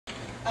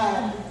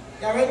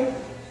Y'all ready?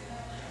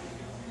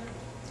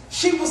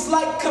 She was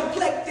like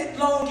complected,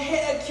 long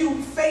hair,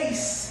 cute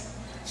face.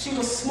 She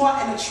was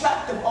smart and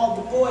attractive, all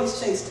the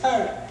boys chased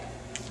her.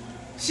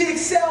 She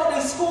excelled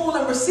in school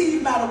and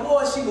received mad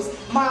awards. She was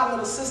my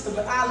little sister,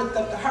 but I looked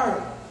up to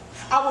her.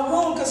 Our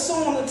room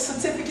consumed with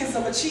certificates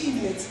of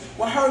achievements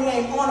with her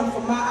name on them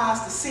for my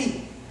eyes to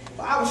see.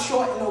 But I was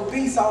short and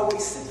obese,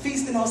 always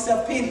feasting on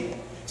self-pity.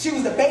 She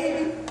was the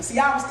baby, see,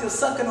 I was still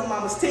sucking on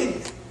mama's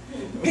titties.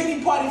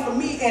 Pity party for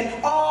me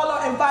and all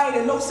are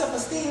invited. Low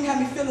self-esteem had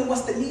me feeling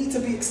what's the need to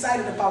be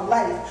excited about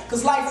life.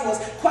 Because life was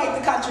quite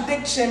the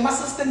contradiction. My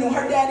sister knew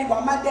her daddy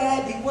while my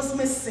daddy was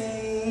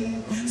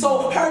missing.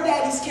 So her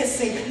daddy's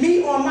kissing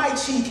me on my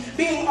cheek,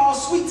 being all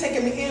sweet,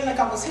 taking me in like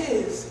I was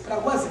his, but I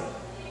wasn't.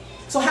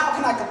 So how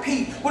can I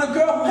compete with a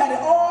girl who had it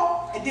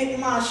all and didn't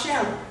mind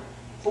sharing?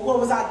 But what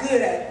was I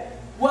good at?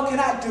 What could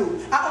I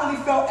do? I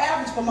only felt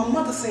average, but my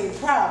mother seemed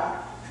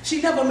proud.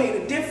 She never made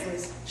a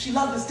difference. She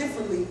loved us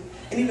differently.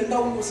 And even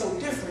though we were so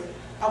different,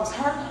 I was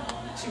her,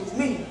 she was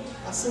me,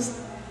 my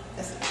sister.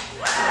 That's it.